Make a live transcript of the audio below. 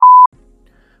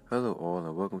Hello, all,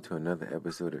 and welcome to another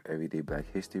episode of Everyday Black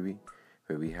History,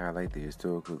 where we highlight the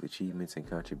historical achievements and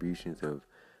contributions of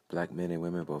black men and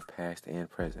women, both past and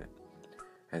present.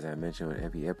 As I mentioned on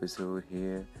every episode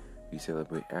here, we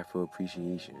celebrate Afro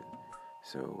appreciation.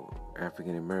 So,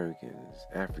 African Americans,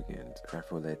 Africans,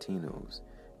 Afro Latinos,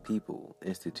 people,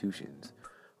 institutions,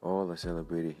 all are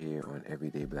celebrated here on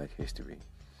Everyday Black History.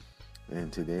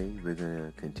 And today, we're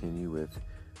going to continue with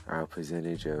our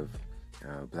percentage of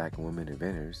black women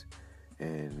inventors,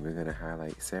 and we're going to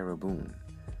highlight Sarah Boone,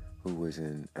 who was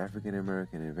an African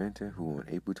American inventor who on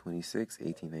April 26,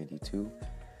 1892,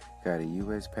 got a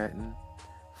U.S. patent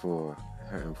for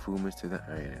her improvements to the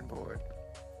ironing board.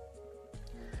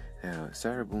 Now,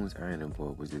 Sarah Boone's ironing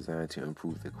board was designed to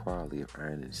improve the quality of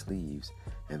ironing sleeves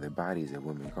and the bodies of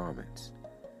women's garments.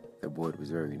 The board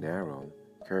was very narrow,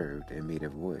 curved, and made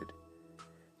of wood.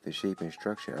 The shape and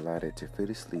structure allowed it to fit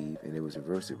a sleeve, and it was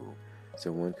reversible, so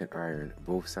one could iron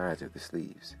both sides of the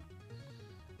sleeves.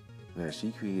 Now,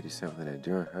 she created something that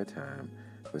during her time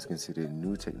was considered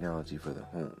new technology for the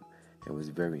home and was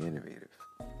very innovative.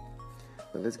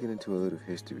 But let's get into a little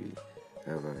history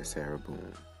of Sarah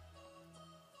Boone.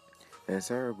 Now,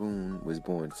 Sarah Boone was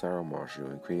born Sarah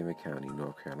Marshall in Craven County,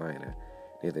 North Carolina,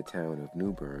 near the town of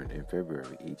New Bern in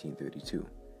February 1832.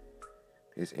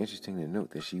 It's interesting to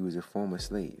note that she was a former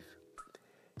slave.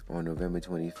 On November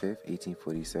 25,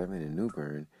 1847, in New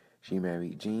Bern, she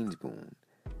married James Boone,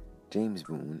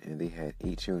 and they had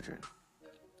 8 children.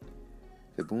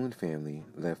 The Boone family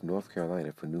left North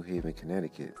Carolina for New Haven,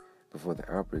 Connecticut, before the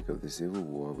outbreak of the Civil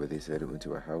War, where they settled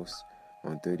into a house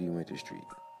on 30 Winter Street.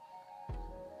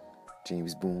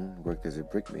 James Boone worked as a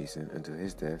brick mason until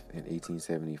his death in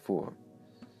 1874,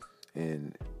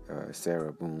 and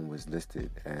Sarah Boone was listed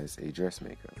as a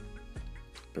dressmaker.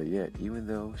 But yet, even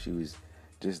though she was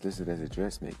just listed as a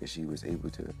dressmaker, she was able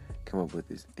to come up with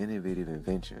this innovative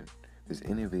invention, this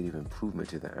innovative improvement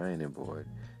to the ironing board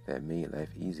that made life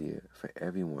easier for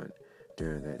everyone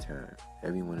during that time.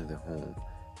 Everyone in the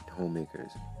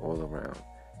homemakers all around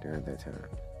during that time.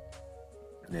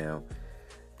 Now,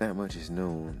 not much is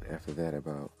known after that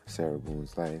about Sarah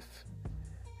Boone's life.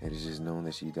 It is just known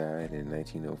that she died in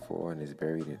 1904 and is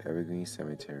buried in Evergreen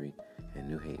Cemetery in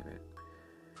New Haven.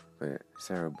 But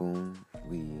Sarah Boone,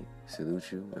 we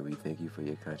salute you and we thank you for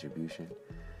your contribution,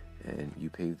 and you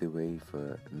paved the way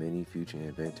for many future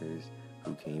inventors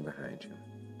who came behind you.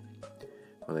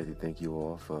 I'd like to thank you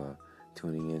all for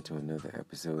tuning in to another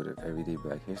episode of Everyday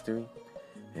Black History,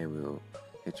 and we'll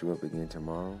hit you up again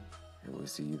tomorrow, and we'll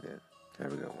see you then.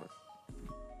 Have a good one.